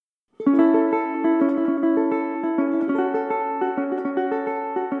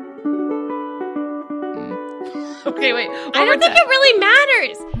Okay, wait. I don't think it really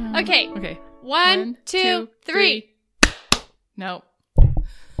matters. Okay. Okay. 1, 2, 3. No.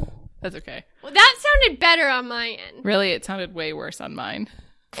 That's okay. Well, that sounded better on my end. Really, it sounded way worse on mine.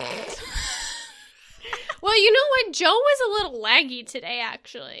 Well, you know what? Joe was a little laggy today,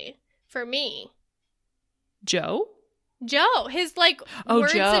 actually, for me. Joe? Joe. His,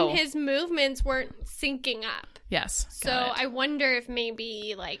 words Joe. and his movements weren't syncing up. Yes. So I wonder if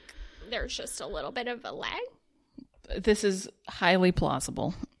maybe, there's just a little bit of a lag. This is highly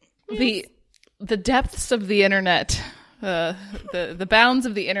plausible. Yes. The depths of the internet, the bounds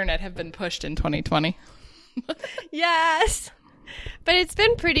of the internet have been pushed in 2020. Yes. But it's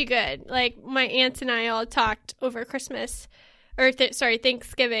been pretty good. My aunts and I all talked over Christmas, or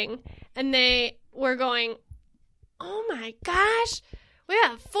Thanksgiving, and they were going, oh my gosh, we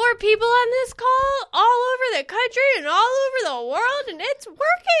have 4 people on this call all over the country and all over the world, and it's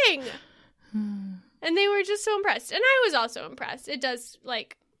working. And they were just so impressed. And I was also impressed. It does,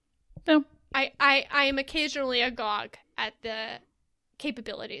 No. I am occasionally agog at the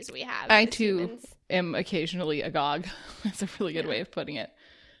capabilities we have. I, as too, humans. am occasionally agog. That's a really good way of putting it.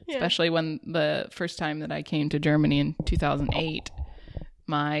 Yeah. Especially when the first time that I came to Germany in 2008,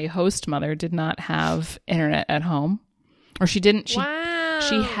 my host mother did not have internet at home. Or she didn't. Wow.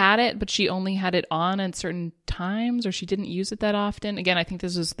 She had it, but she only had it on at certain times, or she didn't use it that often. Again, I think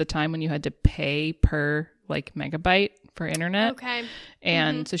this was the time when you had to pay per megabyte for internet. Okay.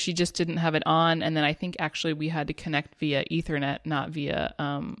 And so she just didn't have it on. And then I think actually we had to connect via Ethernet, not via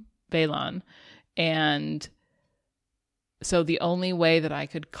VLAN. And so the only way that I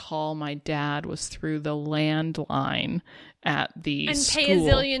could call my dad was through the landline at the school. And pay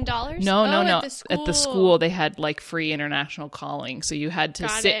 $1 zillion? No. At the school, they had free international calling. So you had to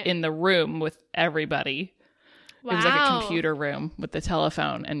sit in the room with everybody. Wow. It was like a computer room with the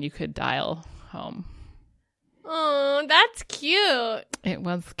telephone, and you could dial home. Oh, that's cute. It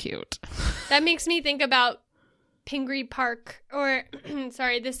was cute. That makes me think about Pingree Park, or,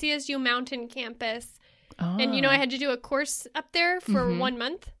 sorry, the CSU Mountain Campus. Oh. And, I had to do a course up there for 1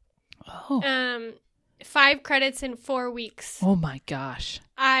 month. Oh. 5 credits in 4 weeks. Oh, my gosh.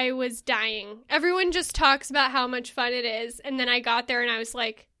 I was dying. Everyone just talks about how much fun it is. And then I got there and I was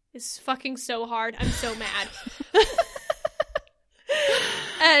like, this is fucking so hard. I'm so mad.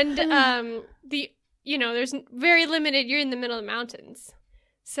 And there's very limited, you're in the middle of the mountains.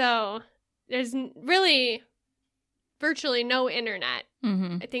 So there's really virtually no internet.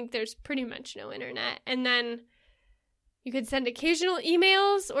 Mm-hmm. I think there's pretty much no internet. And then you could send occasional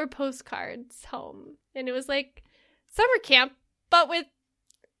emails or postcards home. And it was like summer camp, but with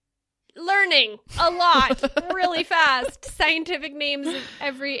learning a lot really fast. Scientific names of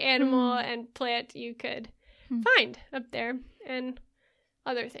every animal and plant you could find up there, and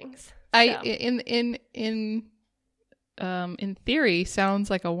other things. In theory, sounds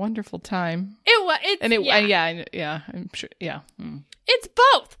like a wonderful time. I'm sure. Yeah. It's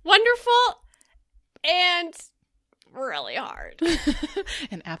both wonderful and really hard.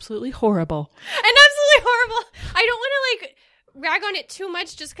 And absolutely horrible. I don't want to rag on it too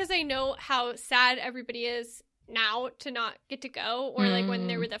much, just because I know how sad everybody is now to not get to go, or when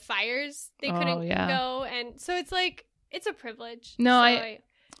there were the fires, they couldn't go, and so it's it's a privilege. No,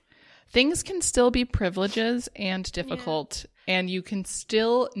 things can still be privileges and difficult, and you can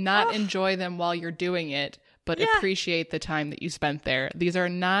still not enjoy them while you're doing it, but appreciate the time that you spent there. These are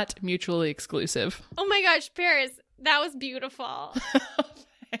not mutually exclusive. Oh my gosh, Paris, that was beautiful.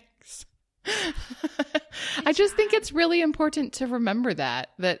 Thanks. I just think it's really important to remember that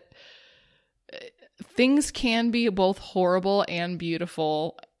things can be both horrible and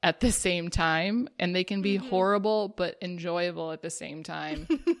beautiful at the same time, and they can be horrible but enjoyable at the same time.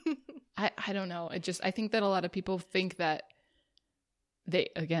 I don't know. I think that a lot of people think that they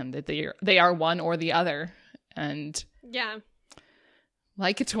are one or the other, and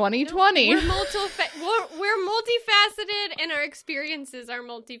like 2020, we're multifaceted, and our experiences are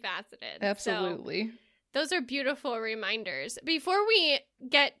multifaceted. Absolutely. So those are beautiful reminders. Before we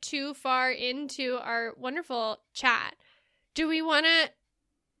get too far into our wonderful chat, do we want to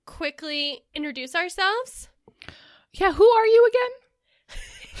quickly introduce ourselves? Yeah, who are you again?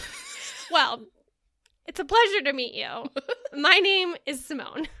 Well, it's a pleasure to meet you. My name is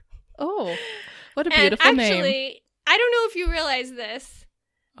Simone. Oh, what a beautiful name. Actually, I don't know if you realize this,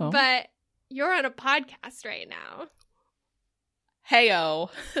 but you're on a podcast right now. Hey-o.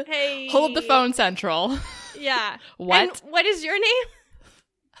 Hey. Hold the phone, Central. Yeah. What? And what is your name?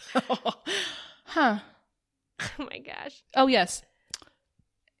 Huh. Oh my gosh. Oh, yes.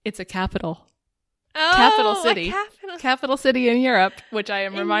 It's a capital. Oh, Capital city. A capital. Capital city in Europe, which I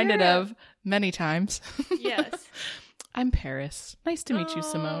am reminded of many times. Yes. I'm Paris. Nice to meet you,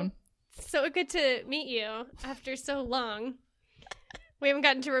 Simone. So good to meet you after so long. We haven't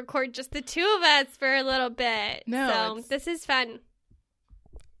gotten to record just the two of us for a little bit. No, So this is fun.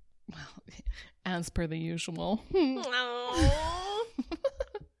 Well, as per the usual. Aww.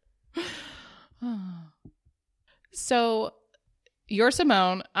 So, you're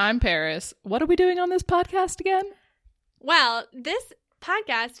Simone. I'm Paris. What are we doing on this podcast again? Well, this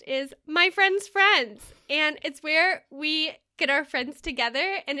podcast is My Friend's Friends, and it's where we get our friends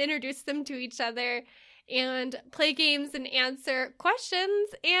together and introduce them to each other and play games and answer questions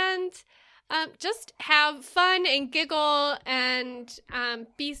and just have fun and giggle and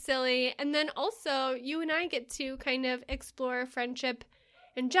be silly. And then also you and I get to kind of explore friendship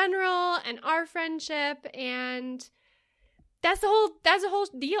in general and our friendship, and that's a whole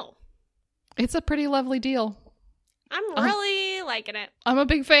deal. It's a pretty lovely deal. I'm really liking it. I'm a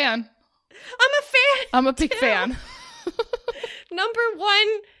big fan. I'm a fan. I'm a big too. fan. Number one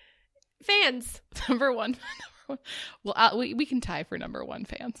fans. Number one. Well, we can tie for number one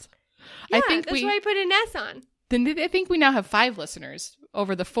fans. Yeah, I think that's why I put an S on. Then I think we now have 5 listeners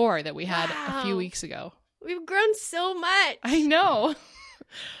over the 4 that we had a few Wow. weeks ago. We've grown so much. I know.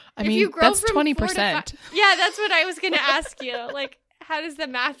 I If mean, you grow that's from 20%. 4 to 5 Yeah, that's what I was going to ask you. Like, how does the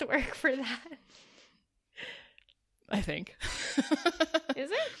math work for that? I think. Is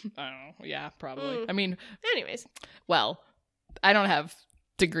it? I don't know. Yeah, probably. I mean, Anyways. well, I don't have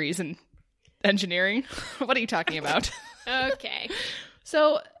degrees in engineering. What are you talking about? Okay.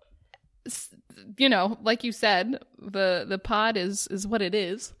 So, you know, like you said, the pod is what it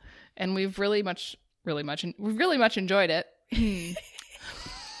is, and we've really much enjoyed it.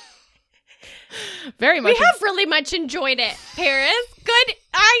 Very much. We have really much enjoyed it, Paris. Good.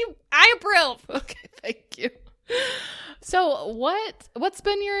 I approve. Okay, thank you. So, what's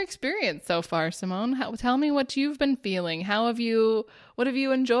been your experience so far, Simone? Tell me what you've been feeling. What have you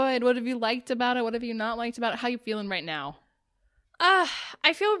enjoyed? What have you liked about it? What have you not liked about it? How are you feeling right now?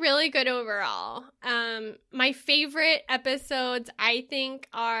 I feel really good overall. My favorite episodes, I think,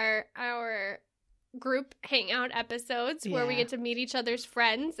 are our group hangout episodes where we Yeah. get to meet each other's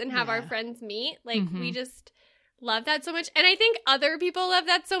friends and have our Yeah. friends meet. Like, we Mhm. just love that so much. And I think other people love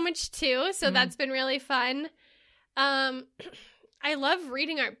that so much too. So that's been really fun. I love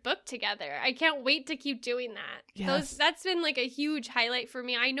reading our book together. I can't wait to keep doing that. Yes. That's been like a huge highlight for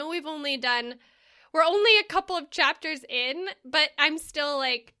me. I know we're only a couple of chapters in, but I'm still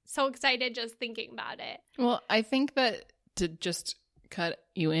like so excited just thinking about it. Well, I think that to just cut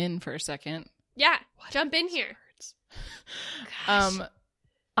you in for a second. Yeah, jump in here. Gosh.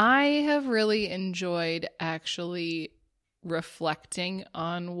 I have really enjoyed actually reflecting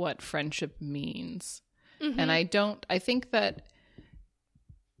on what friendship means. Mhm. And I think that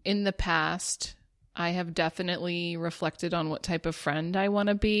in the past, I have definitely reflected on what type of friend I want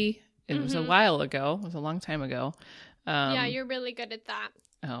to be. It was a while ago. It was a long time ago. Yeah, you're really good at that.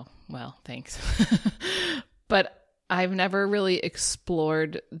 Oh, well, thanks. But I've never really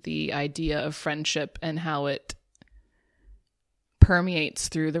explored the idea of friendship and how it permeates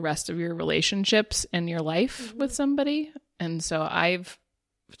through the rest of your relationships and your life with somebody. And so I've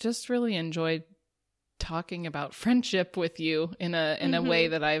just really enjoyed talking about friendship with you in a way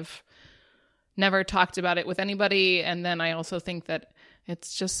that I've never talked about it with anybody. And then I also think that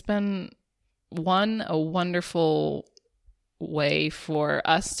it's just been a wonderful way for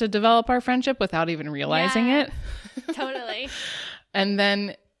us to develop our friendship without even realizing it. Totally. And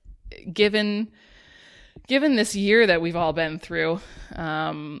then given this year that we've all been through,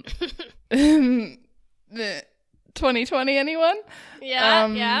 2020, anyone? Yeah,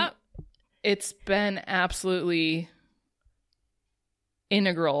 yeah. It's been absolutely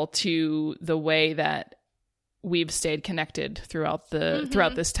integral to the way that we've stayed connected throughout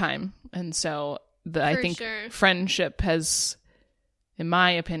this time. And so I think sure. friendship has, in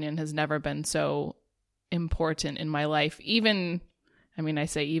my opinion, has never been so important in my life. Even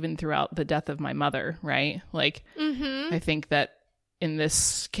throughout the death of my mother, right? Like, I think that in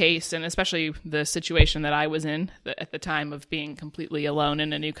this case, and especially the situation that I was in at the time of being completely alone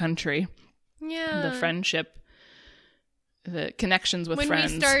in a new country, Yeah. the friendship, the connections with when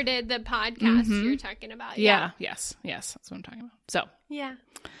friends. we started the podcast you're talking about. Yeah. Yes. That's what I'm talking about. Yeah.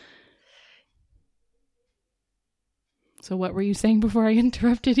 So what were you saying before I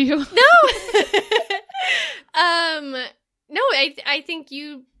interrupted you? No. No, I think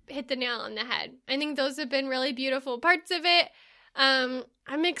you hit the nail on the head. I think those have been really beautiful parts of it. I'm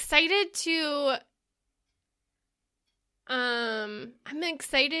excited to I'm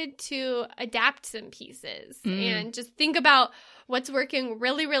excited to adapt some pieces and just think about what's working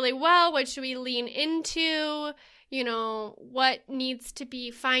really, really well. What should we lean into? You know, what needs to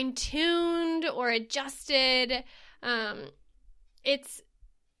be fine-tuned or adjusted?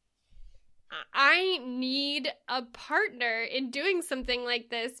 I need a partner in doing something like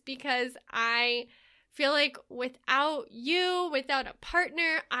this because I feel like without a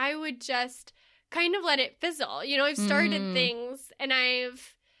partner, I would just kind of let it fizzle. You know, I've started things and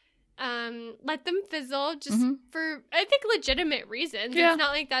I've let them fizzle just for, I think, legitimate reasons. Yeah. It's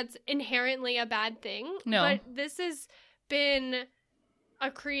not like that's inherently a bad thing. No. But this has been a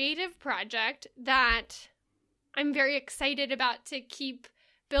creative project that I'm very excited about to keep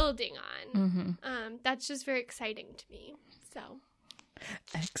building on. That's just very exciting to me. So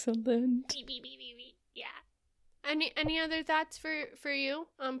excellent. Yeah. Any other thoughts for you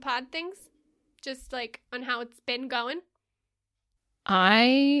on pod things? Just like on how it's been going?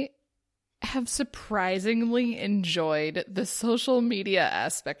 I have surprisingly enjoyed the social media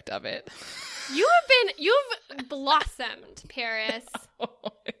aspect of it. You've blossomed, Paris.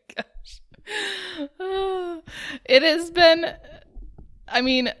 Oh my gosh. It has been, I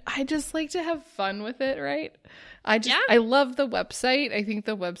mean, I just like to have fun with it, right? I love the website. I think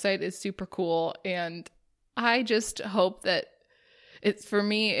the website is super cool, and I just hope that it's, for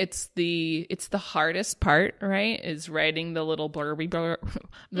me, it's the hardest part, right? Is writing the little blurbity blurbs.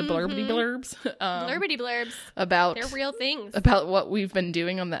 Blurbity blurbs. About, they're real things. About what we've been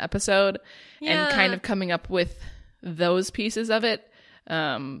doing on the episode and kind of coming up with those pieces of it.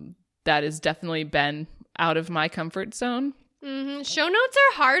 That has definitely been out of my comfort zone. Show notes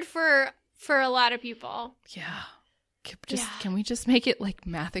are hard for a lot of people. Yeah. Can we just make it like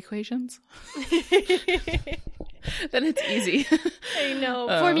math equations? Then it's easy. I know.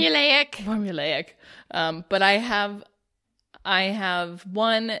 Formulaic. But I have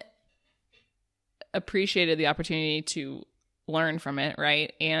one, appreciated the opportunity to learn from it,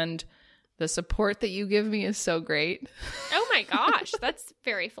 right? And the support that you give me is so great. Oh my gosh, that's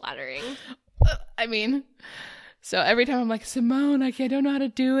very flattering. I mean, so every time I'm like, Simone, I don't know how to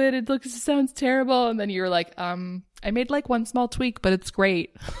do it. It sounds terrible. And then you're like, I made like one small tweak, but it's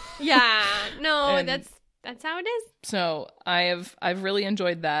great. Yeah, no, that's how it is. So I've really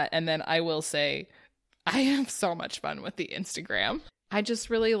enjoyed that. And then I will say, I have so much fun with the Instagram. I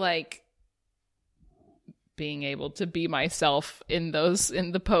just really like being able to be myself in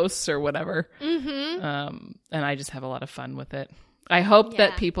the posts or whatever. And I just have a lot of fun with it. I hope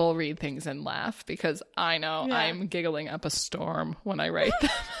that people read things and laugh, because I know I'm giggling up a storm when I write them.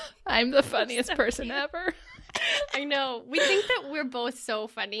 I'm the funniest person ever. I know. We think that we're both so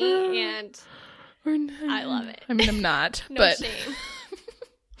funny, and I love it. I mean, I'm not. No but shame.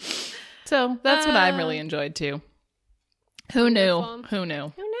 So that's what I've really enjoyed too. Who knew? Who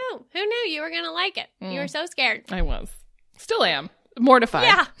knew? Who knew? Who knew you were going to like it? You were so scared. I was. Still am. Mortified.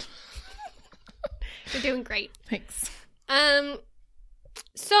 Yeah. You're doing great. Thanks.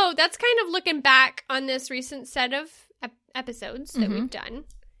 So that's kind of looking back on this recent set of episodes that we've done.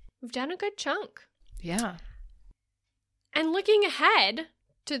 We've done a good chunk. Yeah. And looking ahead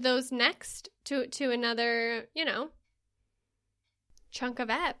to those next, to another, chunk of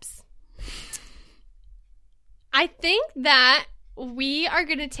eps. I think that we are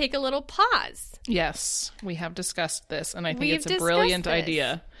going to take a little pause. Yes, we have discussed this, and I think We've it's a brilliant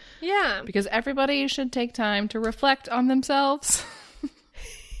idea. Yeah. Because everybody should take time to reflect on themselves,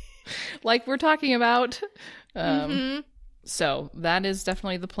 like we're talking about. So that is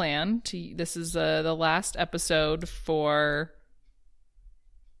definitely the plan. This is the last episode for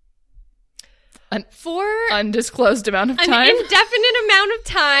an undisclosed amount of time. An indefinite amount of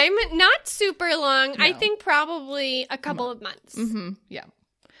time. Not super long. No. I think probably a couple of months. Yeah.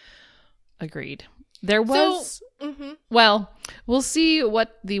 Agreed. There was... Well, we'll see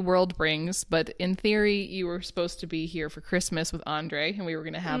what the world brings, but in theory, you were supposed to be here for Christmas with Andre, and we were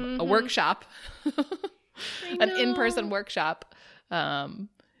going to have a workshop. An in-person workshop.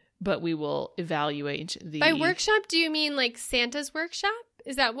 But we will evaluate the... By workshop, do you mean like Santa's workshop?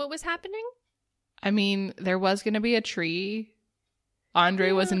 Is that what was happening? I mean, there was going to be a tree.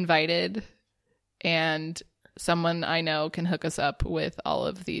 Andre was invited, and someone I know can hook us up with all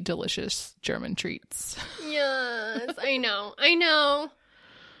of the delicious German treats. Yes, I know.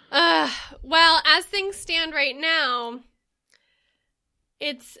 Well, as things stand right now,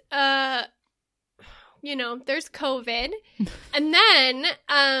 it's, there's COVID. And then,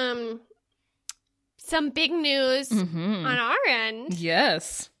 some big news on our end.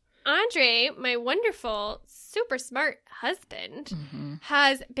 Yes. Andre, my wonderful, super smart husband,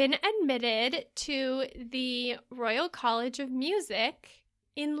 has been admitted to the Royal College of Music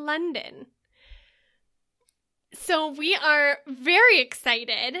in London. So we are very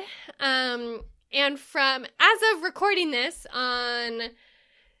excited. And as of recording this on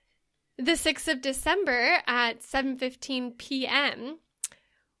the 6th of December at 7:15 p.m.,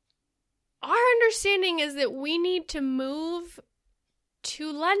 our understanding is that we need to move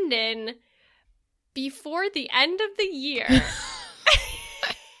to London before the end of the year,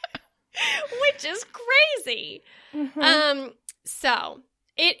 which is crazy. So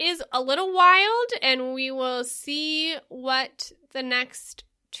it is a little wild, and we will see what the next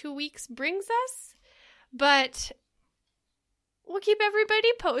 2 weeks brings us, but we'll keep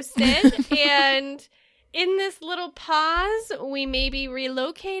everybody posted. And in this little pause, we may be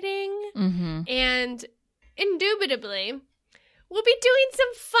relocating, and indubitably, we'll be doing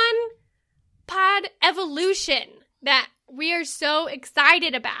some fun pod evolution that we are so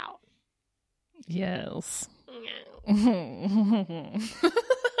excited about. Yes.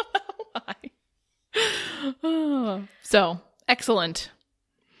 So, excellent.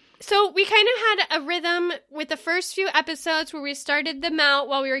 So we kind of had a rhythm with the first few episodes where we started them out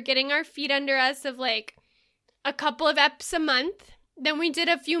while we were getting our feet under us of like a couple of eps a month. Then we did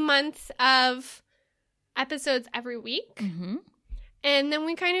a few months of episodes every week. And then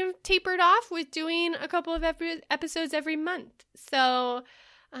we kind of tapered off with doing a couple of episodes every month. So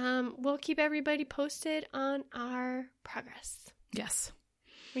we'll keep everybody posted on our progress. Yes.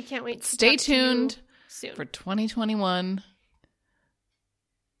 We can't wait to stay talk to you tuned soon for 2021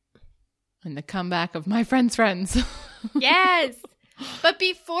 and the comeback of My Friend's Friends. Yes. But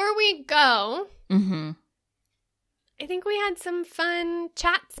before we go, I think we had some fun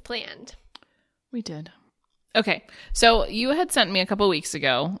chats planned. We did. Okay. So you had sent me a couple weeks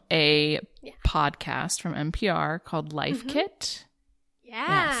ago a podcast from NPR called Life Kit.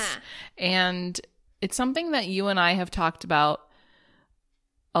 Yeah. Yes. And it's something that you and I have talked about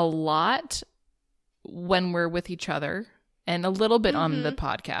a lot when we're with each other and a little bit on the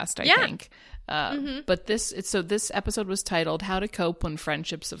podcast, I think. But this episode was titled How to Cope When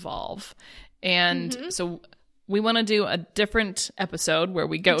Friendships Evolve. And so we want to do a different episode where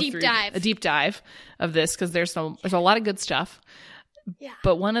we go through a deep dive of this because there's a lot of good stuff. Yeah.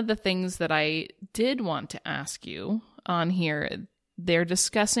 But one of the things that I did want to ask you on here, they're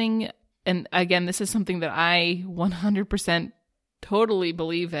discussing, and again, this is something that I 100% totally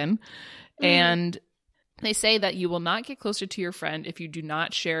believe in, and they say that you will not get closer to your friend if you do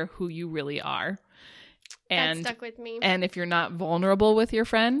not share who you really are. And that stuck with me. And if you're not vulnerable with your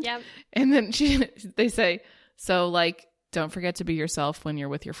friend. Yep. And then they say, so like, don't forget to be yourself when you're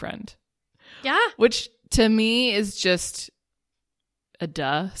with your friend. Yeah. Which to me is just a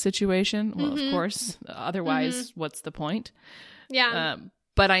duh situation. Well, of course, otherwise, what's the point? Yeah.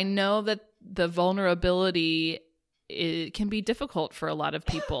 But I know that the vulnerability can be difficult for a lot of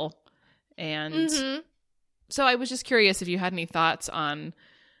people. And so I was just curious if you had any thoughts on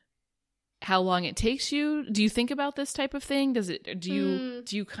how long it takes you. Do you think about this type of thing? Do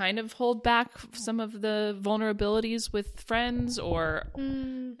you kind of hold back some of the vulnerabilities with friends, or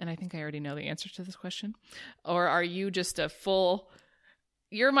and I think I already know the answer to this question, or are you just a full,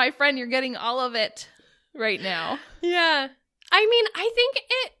 you're my friend, you're getting all of it right now? Yeah. I mean, I think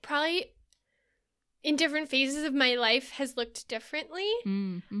it probably in different phases of my life has looked differently.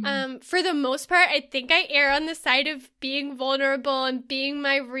 For the most part, I think I err on the side of being vulnerable and being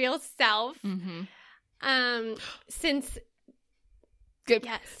my real self. Since Good.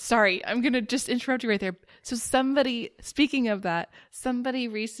 Yes. Sorry, I'm going to just interrupt you right there. So speaking of that, somebody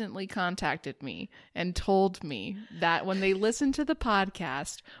recently contacted me and told me that when they listen to the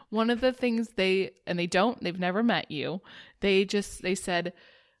podcast, one of the things they've never met you. They said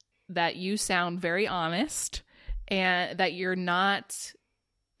that you sound very honest and that you're not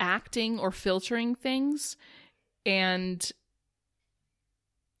acting or filtering things, and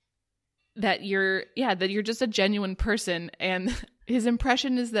that you're just a genuine person. And his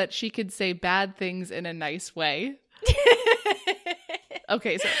impression is that she could say bad things in a nice way.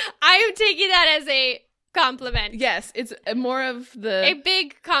 Okay, so I am taking that as a compliment. Yes, it's more of a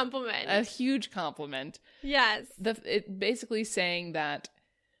big compliment, a huge compliment. Yes, it basically saying that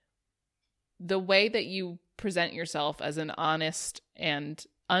the way that you present yourself as an honest and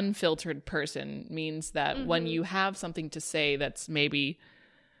unfiltered person means that when you have something to say that's maybe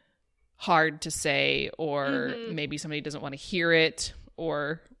hard to say, or maybe somebody doesn't want to hear it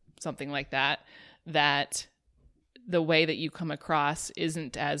or something like that, that the way that you come across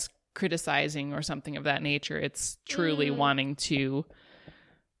isn't as criticizing or something of that nature. It's truly wanting to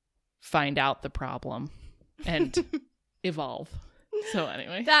find out the problem and evolve. So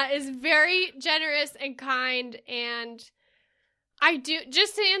anyway. That is very generous and kind. And I do,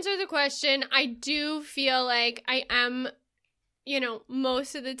 just to answer the question, I do feel like I am,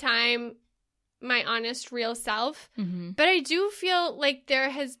 most of the time my honest, real self. Mm-hmm. But I do feel like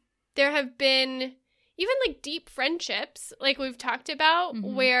there have been even like deep friendships, like we've talked about,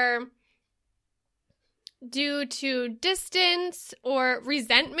 Mm-hmm. where due to distance or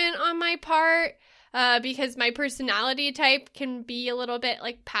resentment on my part, because my personality type can be a little bit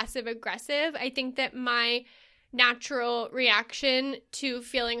like passive aggressive, I think that my natural reaction to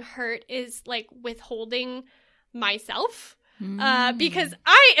feeling hurt is like withholding myself. Because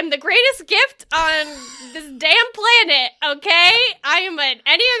I am the greatest gift on this damn planet, okay? I am an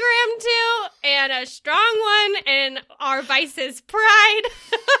Enneagram 2 and a strong one, and our vice is pride.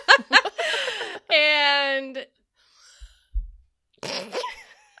 And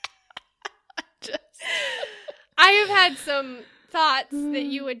I have had some thoughts that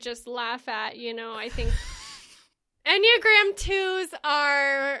you would just laugh at, I think Enneagram 2s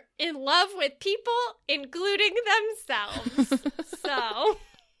are in love with people, including themselves. So.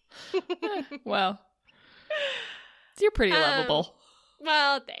 Well, you're pretty lovable.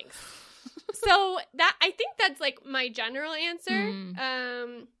 Well, thanks. So I think that's like my general answer.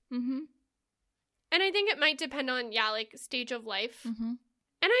 Mm-hmm. And I think it might depend on, like stage of life. Mm-hmm.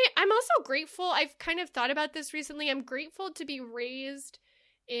 And I'm also grateful. I've kind of thought about this recently. I'm grateful to be raised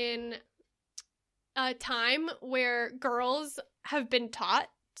in a time where girls have been taught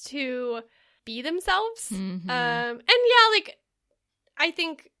to be themselves. Mm-hmm. And like, I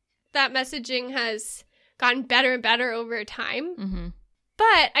think that messaging has gotten better and better over time. Mm-hmm.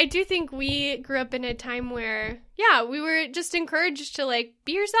 But I do think we grew up in a time where, we were just encouraged to like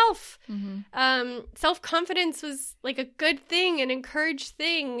be yourself. Mm-hmm. Self-confidence was like a good thing, an encouraged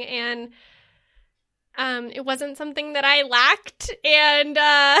thing. And it wasn't something that I lacked. And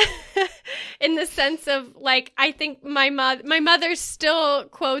in the sense of like, I think my mother still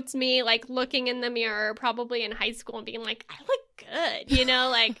quotes me like looking in the mirror, probably in high school, and being like, I look good,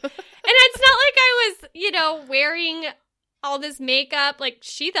 like, and it's not like I was, wearing all this makeup. Like,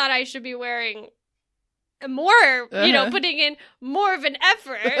 she thought I should be wearing more, putting in more of an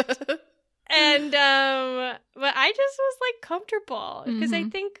effort. And, but I just was like comfortable because I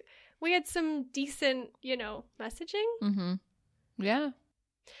think we had some decent, messaging. Mm-hmm. Yeah.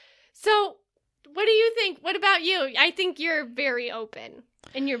 So what do you think? What about you? I think you're very open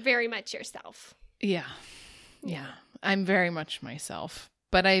and you're very much yourself. Yeah. Yeah. I'm very much myself,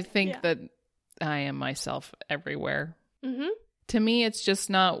 but I think that I am myself everywhere. Mm-hmm. To me, it's just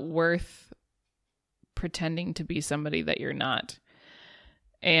not worth pretending to be somebody that you're not.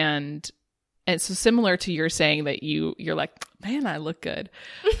 And it's so similar to your saying that you're like, man, I look good.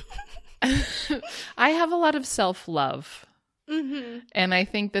 I have a lot of self-love. Mm-hmm. And I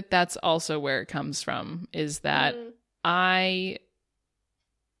think that that's also where it comes from, is that I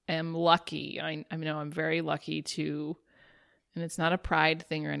am lucky. I know I'm very lucky to, and it's not a pride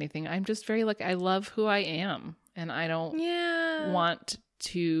thing or anything. I'm just very lucky. I love who I am. And I don't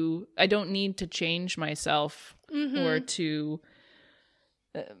I don't need to change myself or to,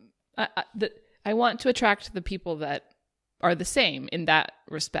 I want to attract the people that are the same in that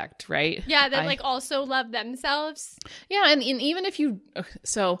respect, right? Yeah, that like also love themselves. Yeah, and even if you,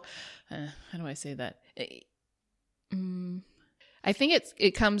 so how do I say that? I think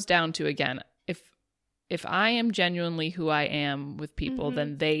it comes down to, again, if I am genuinely who I am with people,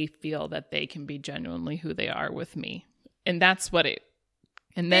 then they feel that they can be genuinely who they are with me. And that's what it,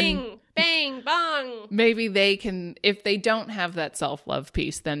 and then bang, bong. Maybe they can, if they don't have that self-love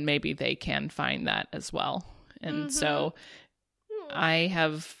piece, then maybe they can find that as well. And so I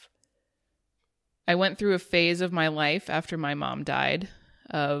went through a phase of my life after my mom died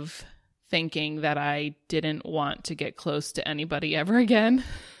of thinking that I didn't want to get close to anybody ever again.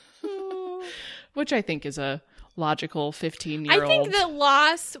 Which I think is a logical 15-year-old. I think the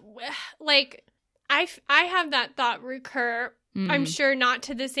loss, like, I have that thought recur. I'm sure not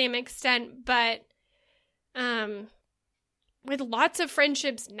to the same extent, but with lots of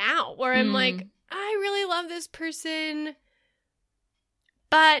friendships now where I'm like, I really love this person,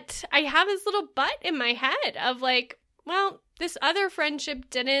 but I have this little but in my head of like, well, this other friendship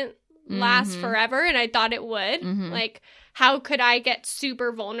didn't last forever and I thought it would. Like, how could I get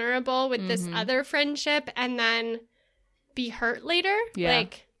super vulnerable with this other friendship and then be hurt later? Yeah.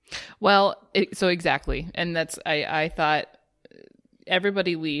 Like, well, so exactly. And that's, I thought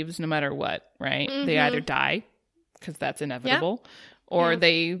everybody leaves no matter what, right? They either die, because that's inevitable, or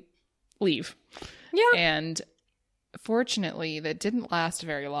they leave. Yeah. And fortunately, that didn't last a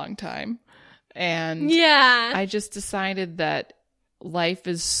very long time. And Yeah. I just decided that life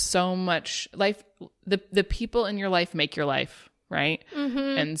is so much the people in your life make your life, right? Mm-hmm.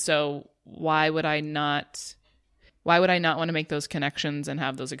 And so why would I not want to make those connections and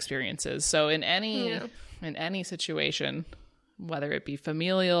have those experiences? So in any situation, whether it be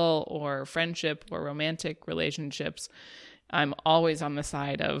familial or friendship or romantic relationships, I'm always on the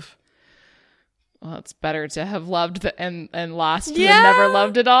side of, well, it's better to have loved and lost than never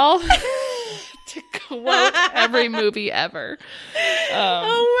loved at all. To quote every movie ever.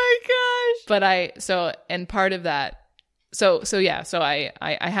 Oh my gosh. But part of that, so I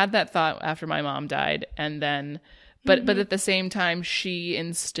had that thought after my mom died, and then, but at the same time, she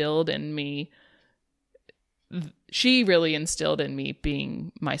really instilled in me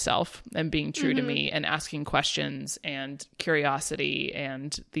being myself and being true to me and asking questions and curiosity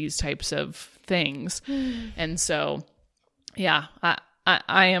and these types of things. And so, yeah,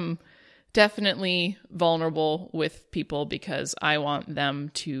 I am definitely vulnerable with people because I want them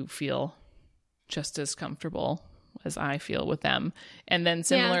to feel just as comfortable as I feel with them. And then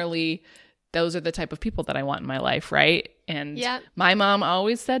similarly, those are the type of people that I want in my life, right? And my mom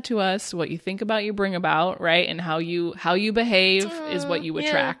always said to us, what you think about, you bring about, right? And how you behave is what you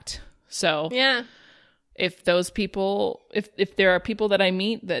attract. So if those people, if there are people that I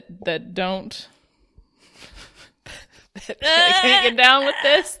meet that don't that can't get down with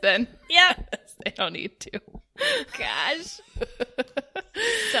this, then they don't need to. Gosh.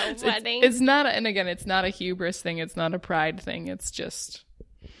 So funny. It's not, and again, it's not a hubris thing. It's not a pride thing. It's just,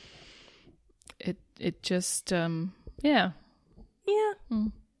 it just, yeah. Yeah.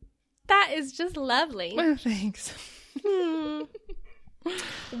 That is just lovely. Well, thanks.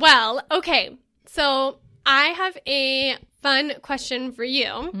 Well, okay. So I have a fun question for you.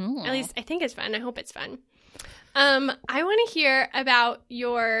 At least I think it's fun. I hope it's fun. I want to hear about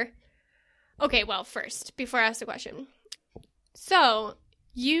your... Okay, well, first, before I ask the question. So,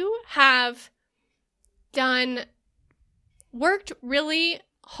 you have worked really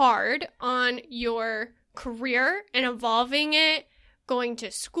hard on your career and evolving it, going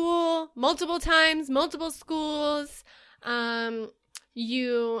to school multiple times, multiple schools.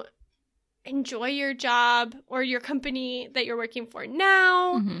 You enjoy your job or your company that you're working for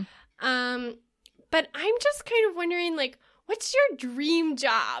now. But I'm just kind of wondering, like, what's your dream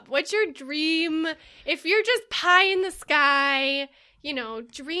job? What's your dream, if you're just pie in the sky,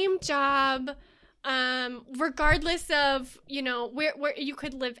 dream job, regardless of, where you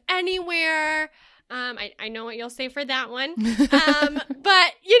could live anywhere. I know what you'll say for that one. But you know what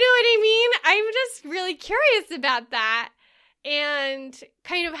I mean? I'm just really curious about that and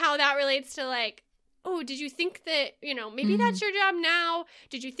kind of how that relates to, like, oh, did you think that, maybe that's your job now?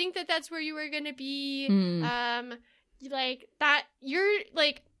 Did you think that that's where you were going to be? Like that, you're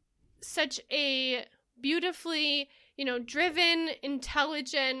like such a beautifully, driven,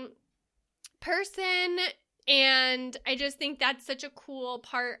 intelligent person. And I just think that's such a cool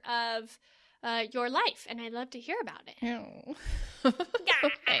part of your life. And I'd love to hear about it. Oh.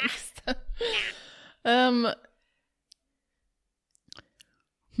 Thanks.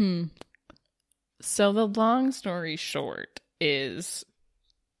 So the long story short is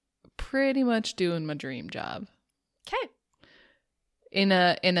pretty much doing my dream job. Okay. In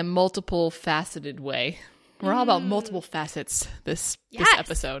a multiple faceted way. We're all about multiple facets this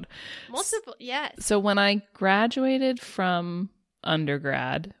episode. Multiple, yes. So when I graduated from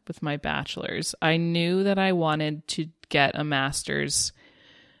undergrad with my bachelor's, I knew that I wanted to get a master's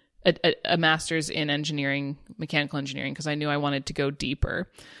in engineering, mechanical engineering, because I knew I wanted to go deeper.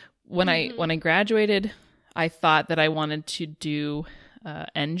 When I graduated, I thought that I wanted to do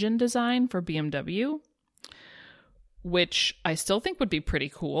engine design for BMW, which I still think would be pretty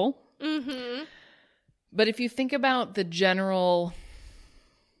cool. But if you think about the general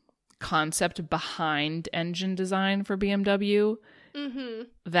concept behind engine design for BMW,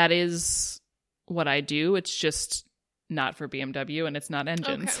 that is what I do. It's just not for BMW, and it's not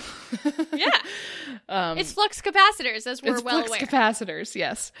engines. Okay. Yeah. It's flux capacitors, as we're well aware. It's flux capacitors,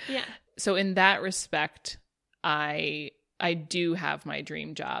 yes. Yeah. So in that respect, I do have my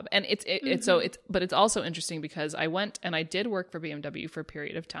dream job. And but it's also interesting because I went and I did work for BMW for a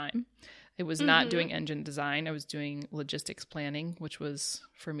period of time. I was not doing engine design. I was doing logistics planning, which was,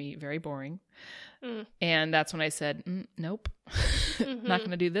 for me, very boring. And that's when I said, nope, not going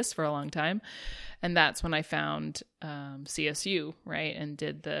to do this for a long time. And that's when I found CSU, right, and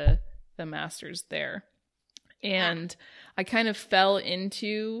did the master's there. And I kind of fell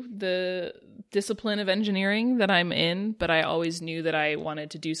into the discipline of engineering that I'm in, but I always knew that I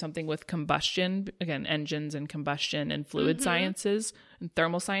wanted to do something with combustion, again, engines and combustion and fluid sciences and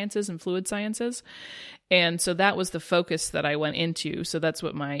thermal sciences and fluid sciences. And so that was the focus that I went into. So that's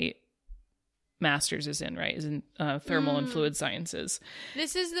what my master's is in, right? Is in thermal and fluid sciences.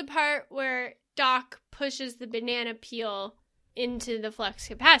 This is the part where Doc pushes the banana peel into the flux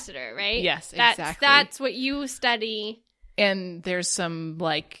capacitor, right? Yes, exactly. That's what you study. And there's some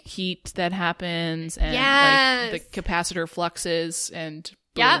like heat that happens and like the capacitor fluxes and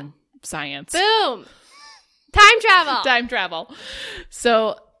boom, science. Boom. Time travel. Time travel.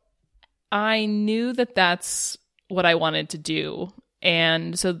 So I knew that that's what I wanted to do.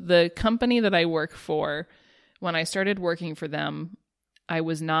 And so the company that I work for, when I started working for them, I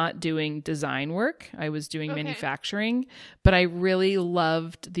was not doing design work. I was doing manufacturing, but I really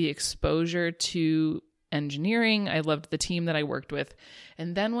loved the exposure to engineering. I loved the team that I worked with.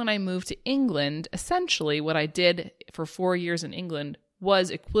 And then when I moved to England, essentially what I did for 4 years in England was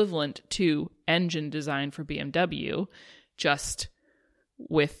equivalent to engine design for BMW, just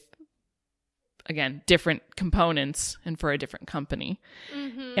with, again, different components and for a different company.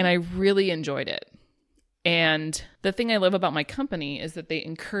 And I really enjoyed it. And the thing I love about my company is that they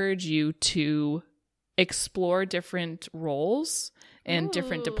encourage you to explore different roles and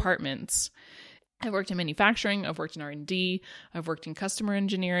different departments. I've worked in manufacturing, I've worked in R&D, I've worked in customer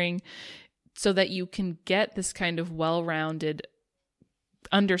engineering, so that you can get this kind of well-rounded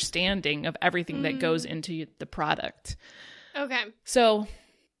understanding of everything that goes into the product. Okay. So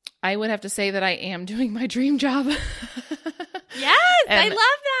I would have to say that I am doing my dream job. Yes, I love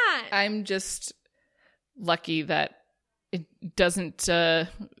that. I'm just lucky that it doesn't, I'm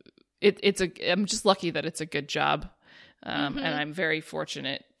just lucky that it's a good job. And I'm very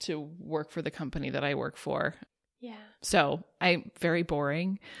fortunate to work for the company that I work for. Yeah. So I'm very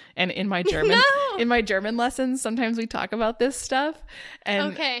boring. And in my German lessons, sometimes we talk about this stuff.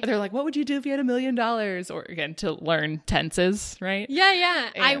 And they're like, what would you do if you had $1 million? Or again, to learn tenses, right? Yeah.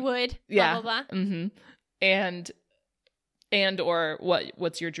 And, I would. Yeah. Blah, blah, blah. Mm-hmm. And or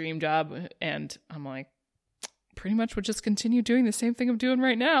what's your dream job? And I'm like, pretty much would just continue doing the same thing I'm doing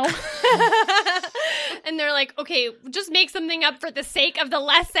right now. And they're like, okay, just make something up for the sake of the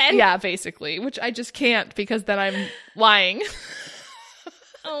lesson. Yeah, basically, which I just can't because then I'm lying.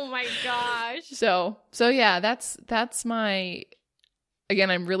 Oh my gosh. So yeah, that's my, again,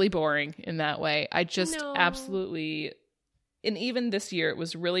 I'm really boring in that way. I just absolutely, and even this year it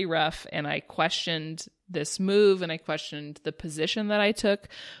was really rough and I questioned this move and I questioned the position that I took,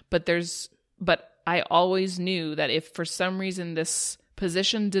 but I always knew that if for some reason this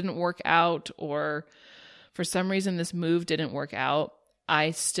position didn't work out or for some reason this move didn't work out,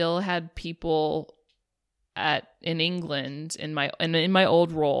 I still had people in England in my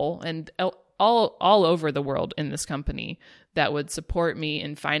old role and all over the world in this company that would support me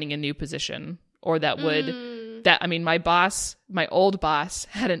in finding a new position, or that would my old boss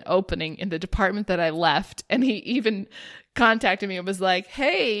had an opening in the department that I left, and he even contacted me and was like,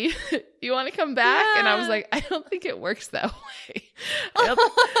 hey, you want to come back? Yeah. And I was like, I don't think it works that way.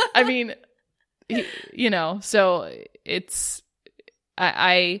 I mean, so it's,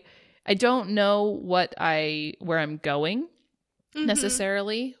 I don't know where I'm going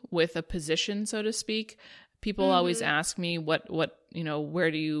necessarily with a position, so to speak. People always ask me what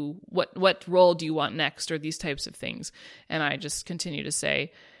role do you want next, or these types of things. And I just continue to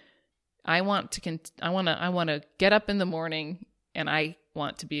say, I want to get up in the morning and I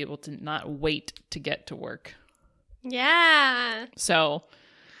want to be able to not wait to get to work. Yeah. So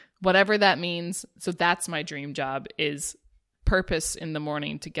whatever that means. So that's my dream job, is purpose in the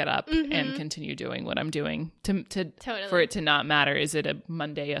morning to get up and continue doing what I'm doing to totally. For it to not matter. Is it a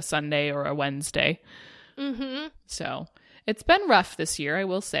Monday, a Sunday, or a Wednesday? So it's been rough this year, I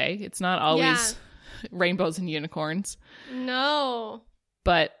will say. It's not always rainbows and unicorns. No.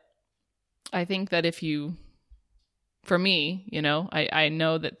 But I think that for me, I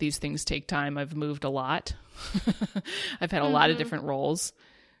know that these things take time. I've moved a lot. I've had a lot of different roles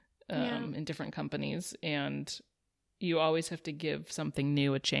in different companies, and you always have to give something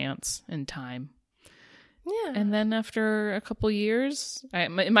new a chance and time. Yeah. And then after a couple years,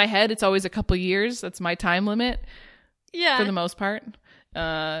 in my head, it's always a couple years. That's my time limit. Yeah. For the most part.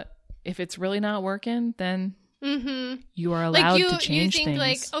 If it's really not working, then you are allowed to change things. You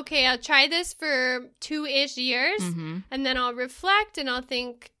think okay, I'll try this for 2-ish years, and then I'll reflect and I'll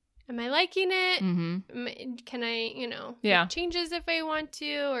think, am I liking it? Mm-hmm. Can I, you know, Yeah. make changes if I want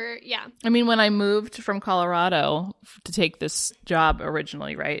to, or yeah. I mean, when I moved from Colorado to take this job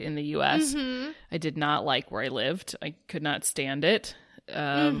originally, right, in the U.S., I did not like where I lived. I could not stand it.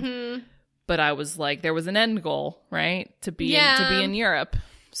 But I was like, there was an end goal, right, to be in Europe.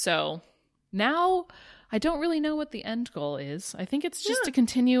 So now I don't really know what the end goal is. I think it's just to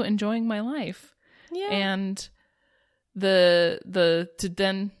continue enjoying my life. Yeah. And the to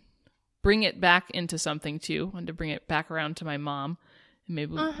then bring it back into something too, and to bring it back around to my mom. And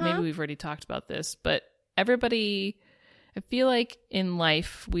maybe we've already talked about this, but everybody, I feel like in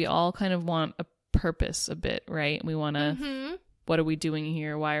life we all kind of want a purpose a bit, right? We want to what are we doing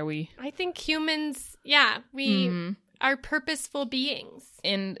here? Why are we? I think humans, we are purposeful beings.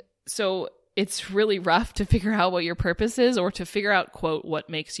 And so it's really rough to figure out what your purpose is, or to figure out, quote, what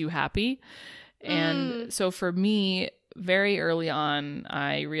makes you happy. And so for me, very early on,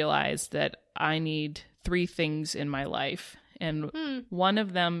 I realized that I need 3 things in my life. And one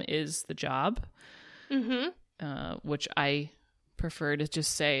of them is the job, which I prefer to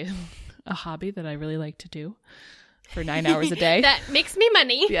just say a hobby that I really like to do for 9 hours a day. That makes me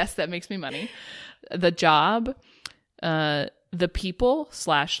money. Yes, that makes me money. The job, the people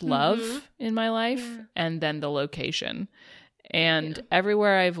 / love in my life, and then the location. And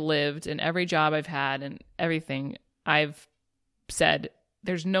everywhere I've lived and every job I've had and everything, I've said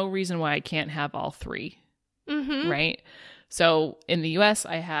there's no reason why I can't have all 3. Right? So in the US,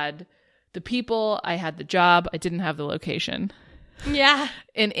 I had the people, I had the job, I didn't have the location. Yeah.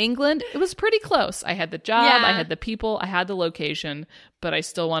 In England, it was pretty close. I had the job, I had the people, I had the location, but I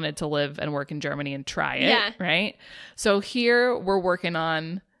still wanted to live and work in Germany and try it, right? So here we're working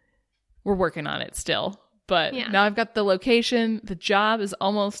on it still. But now I've got the location, the job is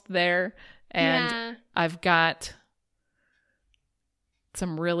almost there, and I've got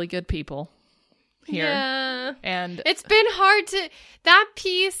some really good people here. Yeah. And it's been hard to that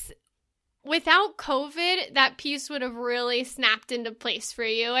piece. Without COVID, that piece would have really snapped into place for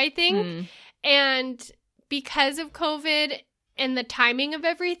you, I think. And because of COVID and the timing of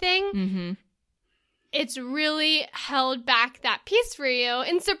everything, it's really held back that piece for you.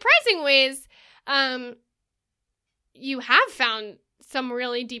 In surprising ways, you have found some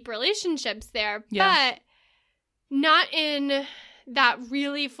really deep relationships there, but not in that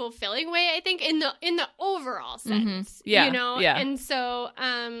really fulfilling way, I think, in the overall sense. You know? And so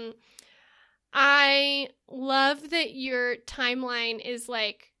I love that your timeline is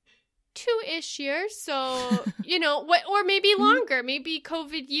like 2-ish years. So, you know, or maybe longer. Maybe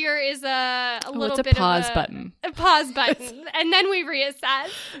COVID year is a little bit pause of button. A pause button. And then we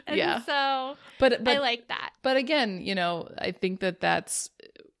reassess. And so but I like that. But again, you know, I think that's,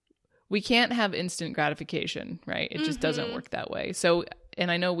 we can't have instant gratification, right? It just doesn't work that way. So,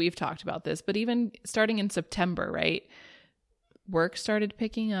 and I know we've talked about this, but even starting in September, right? Work started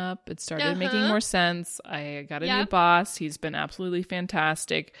picking up. It started making more sense. I got a new boss. He's been absolutely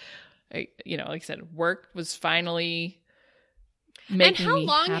fantastic. You know, like I said, work was finally making me happy. And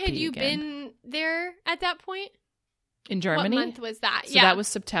how long had you been there at that point? In Germany? What month was that? So that was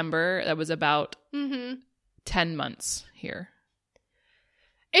September. That was about 10 months here.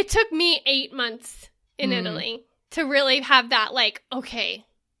 It took me 8 months in Italy to really have that, like, okay,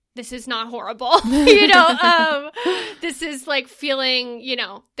 this is not horrible. You know, this is like feeling, you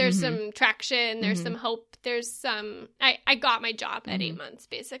know, there's some traction, there's some hope, there's some, I got my job at 8 months,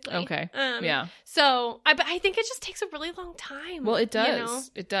 basically. Okay. So, but I think it just takes a really long time. Well, it does. You know?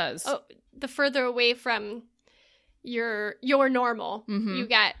 It does. Oh, the further away from your normal you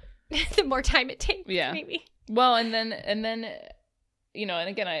get, the more time it takes, maybe. Well, and then, you know, and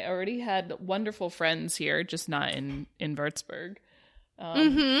again, I already had wonderful friends here, just not in Würzburg.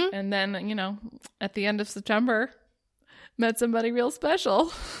 And then, you know, at the end of September, met somebody real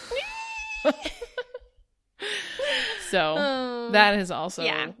special. So that has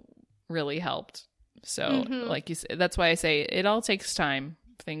also really helped. So like you said, that's why I say it all takes time.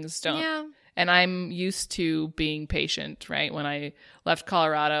 Things don't. Yeah. And I'm used to being patient, right? When I left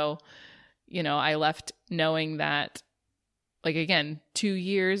Colorado, you know, I left knowing that, like, again, 2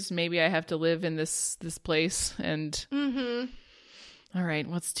 years, maybe I have to live in this place. And all right,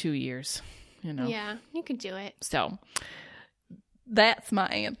 what's 2 years? You know? Yeah, you can do it. So that's my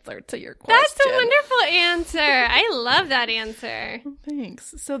answer to your question. That's a wonderful answer. I love that answer.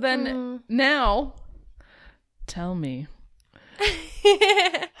 Thanks. So then now, tell me.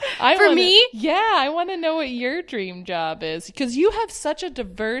 For me? Yeah, I want to know what your dream job is, because you have such a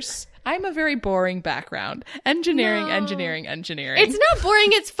diverse I'm a very boring background. Engineering. It's not boring,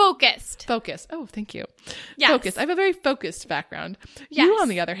 it's focused. Focus. Oh, thank you. Yes. Focus. I have a very focused background. Yes. You, on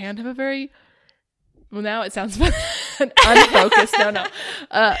the other hand, have a very... Well, now it sounds unfocused. No.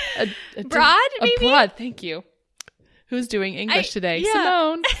 Broad, maybe? Broad, thank you. Who's doing English today? yeah.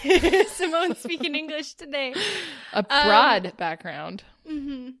 Simone. Simone's speaking English today. A broad background.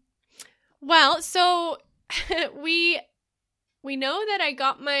 Mm-hmm. Well, so we know that I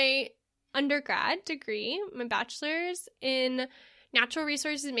got my undergrad degree, my bachelor's in natural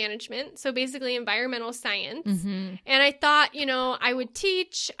resources management, so basically environmental science. Mm-hmm. And I thought, I would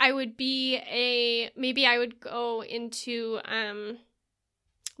teach, I would maybe I would go into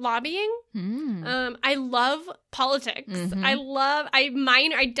lobbying. Mm. I love politics. Mm-hmm.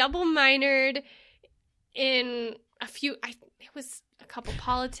 I double minored in it was a couple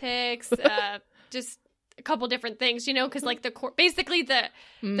politics, just a couple different things, because like basically the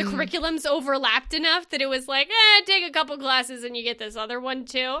curriculums overlapped enough that it was like, take a couple classes and you get this other one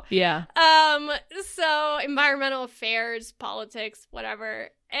too. Yeah. So environmental affairs, politics, whatever.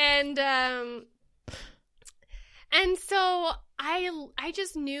 And so I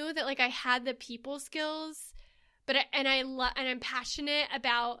just knew that like I had the people skills, but I'm passionate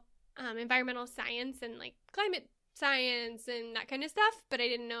about environmental science and like climate science and that kind of stuff, but I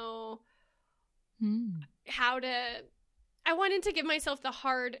didn't know I wanted to give myself the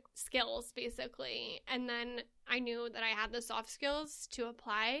hard skills basically, and then I knew that I had the soft skills to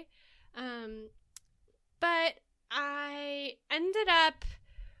apply. But I ended up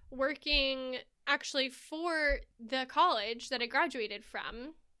working actually for the college that I graduated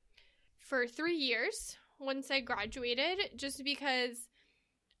from for 3 years once I graduated, just because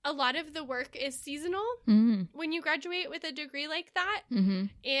a lot of the work is seasonal when you graduate with a degree like that. Mm-hmm.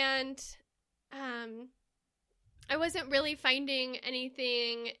 And I wasn't really finding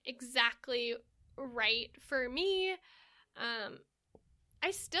anything exactly right for me.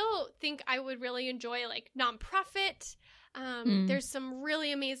 I still think I would really enjoy like nonprofit. There's some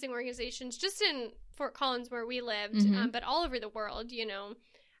really amazing organizations just in Fort Collins where we lived, but all over the world,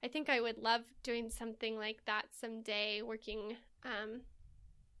 I think I would love doing something like that someday, working,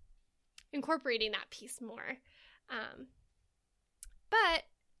 incorporating that piece more. But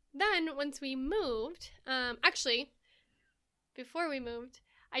then once we moved, actually, before we moved,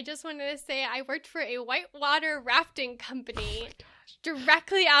 I just wanted to say I worked for a whitewater rafting company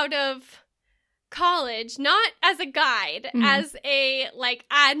directly out of college, not as a guide, as a like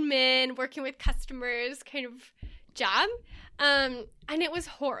admin, working with customers kind of job. And it was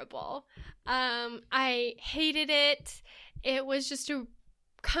horrible. I hated it. It was just a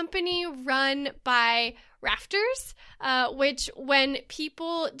company run by rafters, which when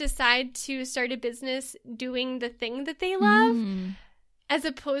people decide to start a business doing the thing that they love, as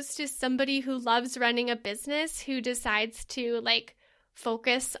opposed to somebody who loves running a business who decides to like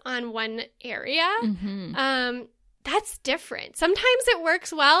focus on one area, that's different. Sometimes it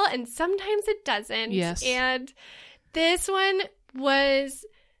works well and sometimes it doesn't. Yes. And this one was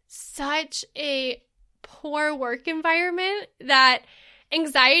such a poor work environment that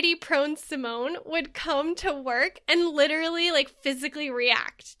anxiety-prone Simone would come to work and literally like physically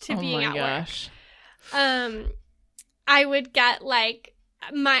react to being at work. I would get like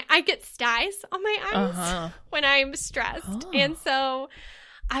I get styes on my eyes when I'm stressed. And so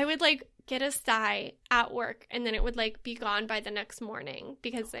I would like get a stye at work and then it would like be gone by the next morning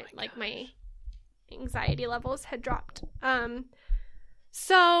because my anxiety levels had dropped.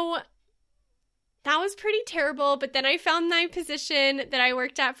 So that was pretty terrible. But then I found my position that I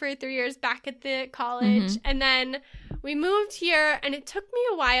worked at for 3 years back at the college. And then we moved here and it took me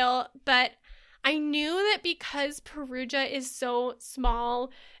a while, but I knew that because Perugia is so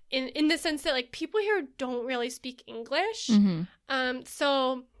small in the sense that like people here don't really speak English.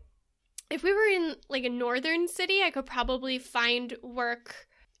 So if we were in like a northern city, I could probably find work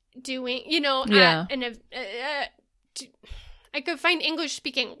doing, I could find English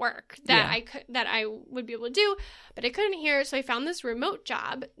speaking work that I would be able to do, but I couldn't here. So I found this remote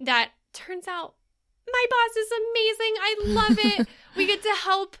job that turns out my boss is amazing. I love it. We get to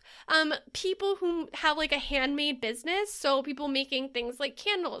help people who have like a handmade business. So people making things like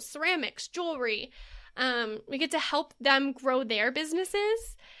candles, ceramics, jewelry. We get to help them grow their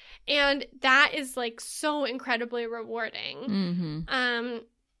businesses. And that is like so incredibly rewarding.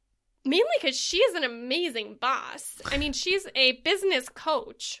 Mainly because she is an amazing boss. I mean, she's a business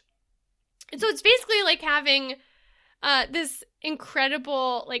coach. And so it's basically like having this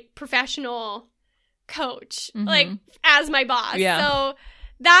incredible like professional coach like as my boss. So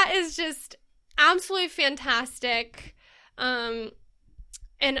that is just absolutely fantastic. And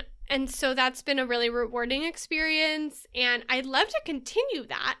And so that's been a really rewarding experience. And I'd love to continue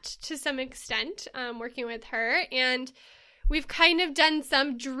that to some extent, working with her. And we've kind of done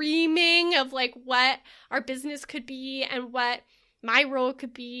some dreaming of like what our business could be and what my role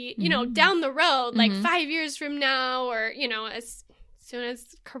could be, you know, down the road, like 5 years from now, or, you know, as soon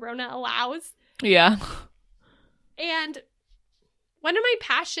as Corona allows. Yeah. And one of my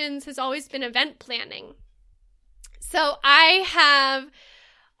passions has always been event planning. So I have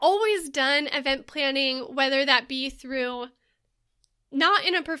always done event planning, whether that be through, not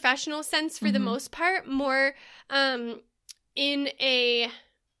in a professional sense for the most part, more in a,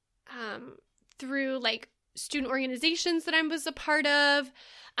 through like student organizations that I was a part of,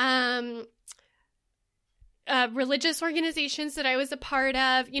 religious organizations that I was a part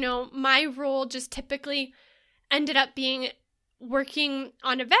of. You know, my role just typically ended up being working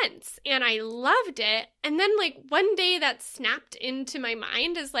on events, and I loved it. And then like one day that snapped into my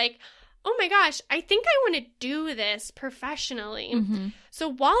mind is like, oh my gosh, I think I want to do this professionally. So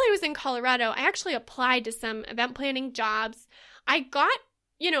while I was in Colorado, I actually applied to some event planning jobs. I got,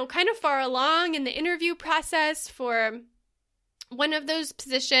 you know, kind of far along in the interview process for one of those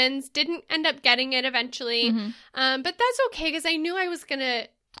positions, didn't end up getting it eventually. But that's okay, because I knew I was going to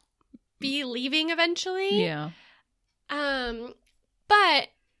be leaving eventually. Yeah. But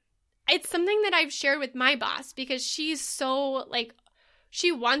it's something that I've shared with my boss, because she's so like,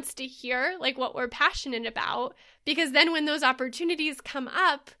 she wants to hear like what we're passionate about, because then when those opportunities come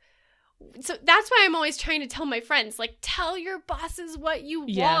up, so that's why I'm always trying to tell my friends, like, tell your bosses what you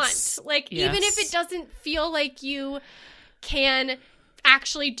want. Like, even if it doesn't feel like you can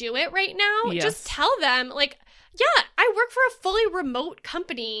actually do it right now, just tell them, like, yeah, I work for a fully remote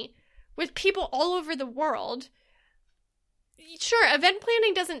company with people all over the world. Sure, event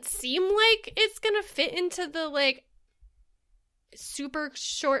planning doesn't seem like it's going to fit into the, like, super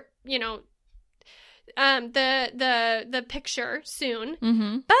short, you know, the picture soon.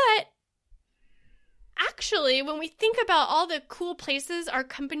 But actually, when we think about all the cool places our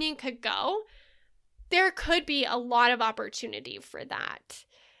company could go, there could be a lot of opportunity for that.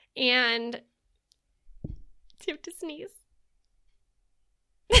 And do you have to sneeze?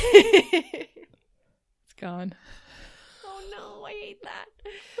 It's gone. Oh no, I hate that.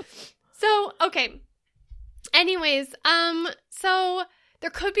 So, okay. Anyways, so there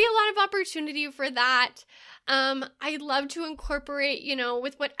could be a lot of opportunity for that. I'd love to incorporate, you know,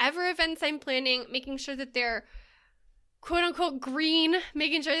 with whatever events I'm planning, making sure that they're quote unquote green,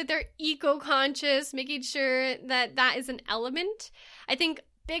 making sure that they're eco-conscious, making sure that that is an element. I think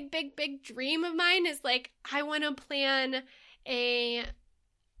big dream of mine is like, I want to plan an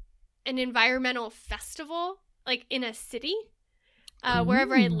environmental festival, like in a city,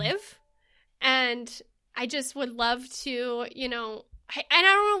 wherever I live. And I just would love to, you know, I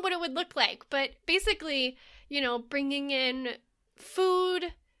don't know what it would look like, but basically, you know, bringing in food,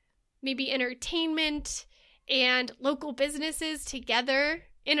 maybe entertainment, and local businesses together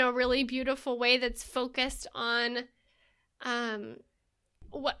in a really beautiful way that's focused on,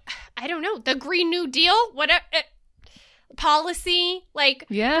 what, I don't know, the Green New Deal, whatever, policy, like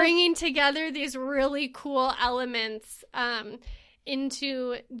bringing together these really cool elements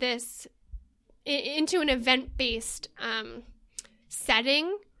into this, into an event-based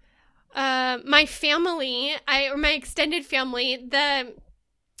setting. My family, my extended family,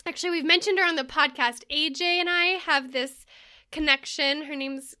 actually we've mentioned her on the podcast. AJ and I have this connection. Her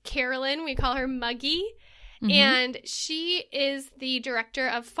name's Carolyn. We call her Muggy. And she is the director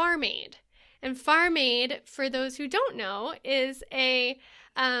of Farm Aid. And Farm Aid, for those who don't know, is a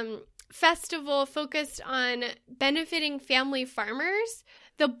festival focused on benefiting family farmers.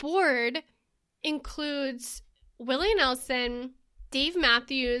 The board includes Willie Nelson, Dave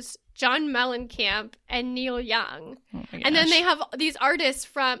Matthews, John Mellencamp, and Neil Young. Oh and then they have these artists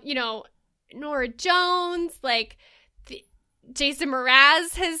from, you know, Nora Jones, like Jason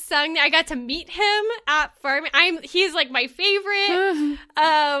Mraz has sung. I got to meet him at Farm. He's like my favorite.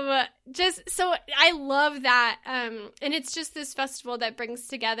 Just so I love that. And it's just this festival that brings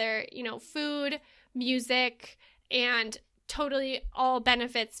together, you know, food, music, and totally all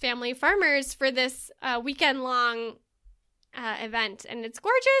benefits family farmers for this weekend long event. And it's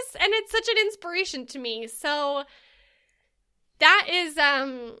gorgeous, and it's such an inspiration to me. So that is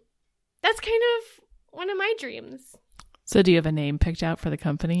that's kind of one of my dreams. So do you have a name picked out for the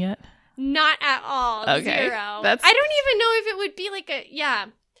company yet? Not at all. Okay. 0. I don't even know if it would be like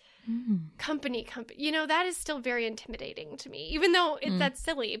company. You know, that is still very intimidating to me, even though that's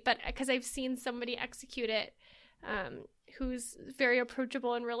silly, but because I've seen somebody execute it who's very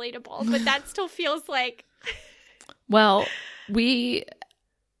approachable and relatable, but that still feels like... Well, we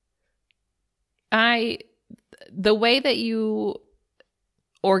the way that you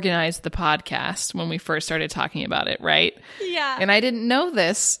organized the podcast when we first started talking about it, right? Yeah. And I didn't know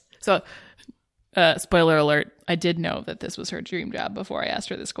this. So, spoiler alert, I did know that this was her dream job before I asked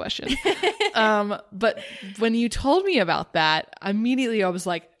her this question. But when you told me about that, immediately I was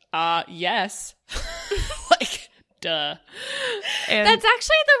like, yes. Like, duh. And that's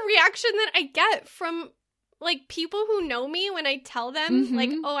actually the reaction that I get from like people who know me when I tell them like,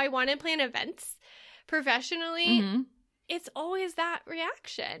 oh, I want to plan events professionally. It's always that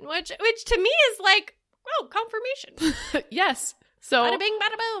reaction, which to me is like, oh, confirmation. Yes. So bada bing,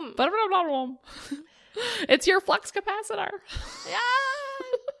 bada boom. Bada bada bada boom. It's your flux capacitor. Yeah.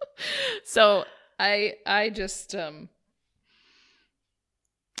 So I just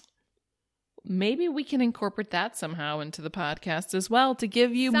maybe we can incorporate that somehow into the podcast as well to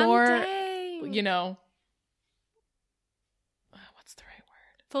give you more, you know, what's the right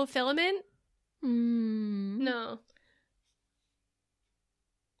word? Fulfillment? No.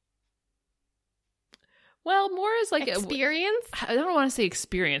 Well, more is like experience. I don't want to say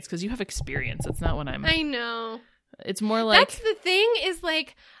experience because you have experience. That's not what I know. It's more like that's the thing is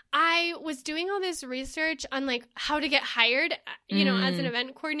like I was doing all this research on like how to get hired, you know, as an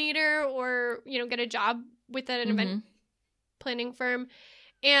event coordinator or, you know, get a job with an event planning firm.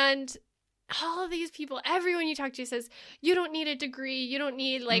 And all of these people, everyone you talk to says, you don't need a degree. You don't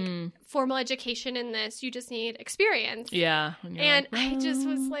need like formal education in this. You just need experience. Yeah. And like, I just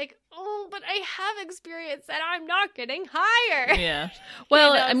was like, oh, but I have experience and I'm not getting hired. Yeah.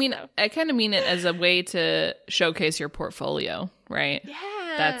 Well, You know, I mean, so. I kind of mean it as a way to showcase your portfolio, right?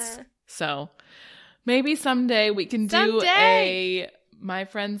 Yeah. So maybe someday we can do a My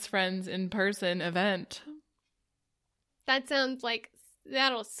Friend's Friends in person event. That sounds like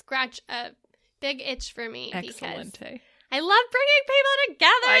that'll scratch a big itch for me. Excellent. Because I love bringing people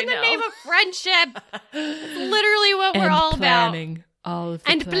together in the name of friendship. It's literally what we're all planning about. All of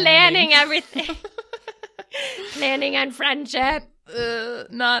the and planning everything. Planning and friendship.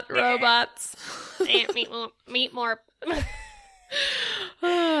 Not robots. Meet more.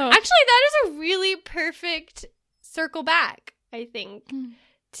 Actually, that is a really perfect circle back, I think,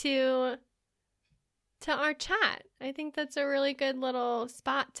 to our chat. I think that's a really good little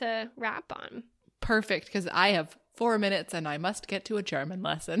spot to wrap on. Perfect, because I have 4 minutes and I must get to a German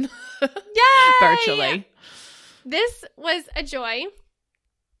lesson. Yay! Virtually. This was a joy.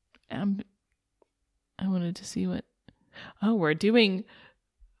 I wanted to see what. Oh, we're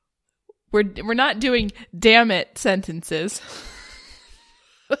not doing damn it sentences.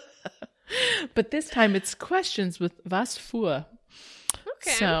 But this time it's questions with was für.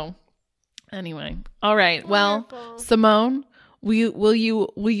 Okay. So anyway, all right. Wonderful. Well, Simone, will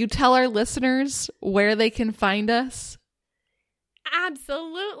you tell our listeners where they can find us?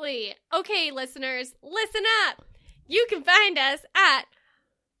 Absolutely. Okay, listeners, listen up. You can find us at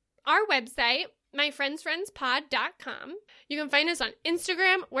our website, myfriendsfriendspod.com. You can find us on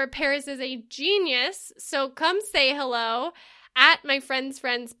Instagram, where Paris is a genius. So come say hello at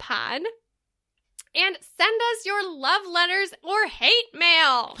myfriendsfriendspod. And send us your love letters or hate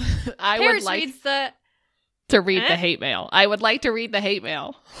mail. I Paris would like reads the to read the hate mail. I would like to read the hate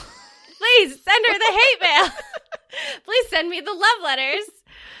mail. Please send her the hate mail. Please send me the love letters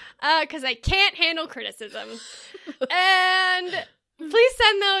because I can't handle criticism. And please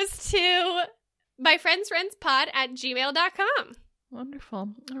send those to myfriendsfriendspod@gmail.com. Wonderful.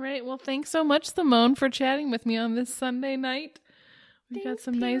 All right. Well, thanks so much, Simone, for chatting with me on this Sunday night. We've got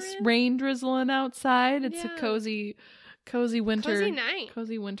some nice rain drizzling outside. It's a cozy winter. Cozy night.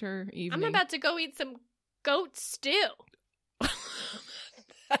 Cozy winter evening. I'm about to go eat some goat stew.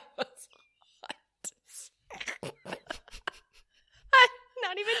 That was hot. I'm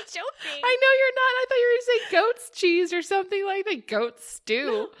not even joking. I know you're not. I thought you were going to say goat's cheese or something like that. Goat stew.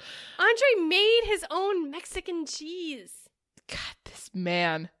 No. Andre made his own Mexican cheese. God, this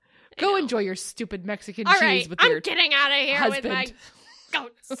man. Go enjoy your stupid Mexican All cheese right, with your I'm getting out of here husband. with my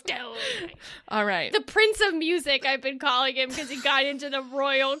goat stew. All right. The Prince of Music, I've been calling him because he got into the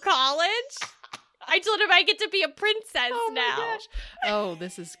Royal College. I told him I get to be a princess now. My gosh. Oh,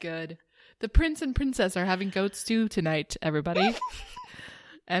 this is good. The prince and princess are having goat stew tonight, everybody.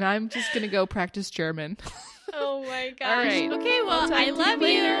 And I'm just going to go practice German. Oh my gosh. All right. Okay, well, I love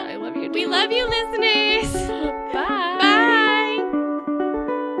you. I love you too. We love you, listeners. Bye. Bye.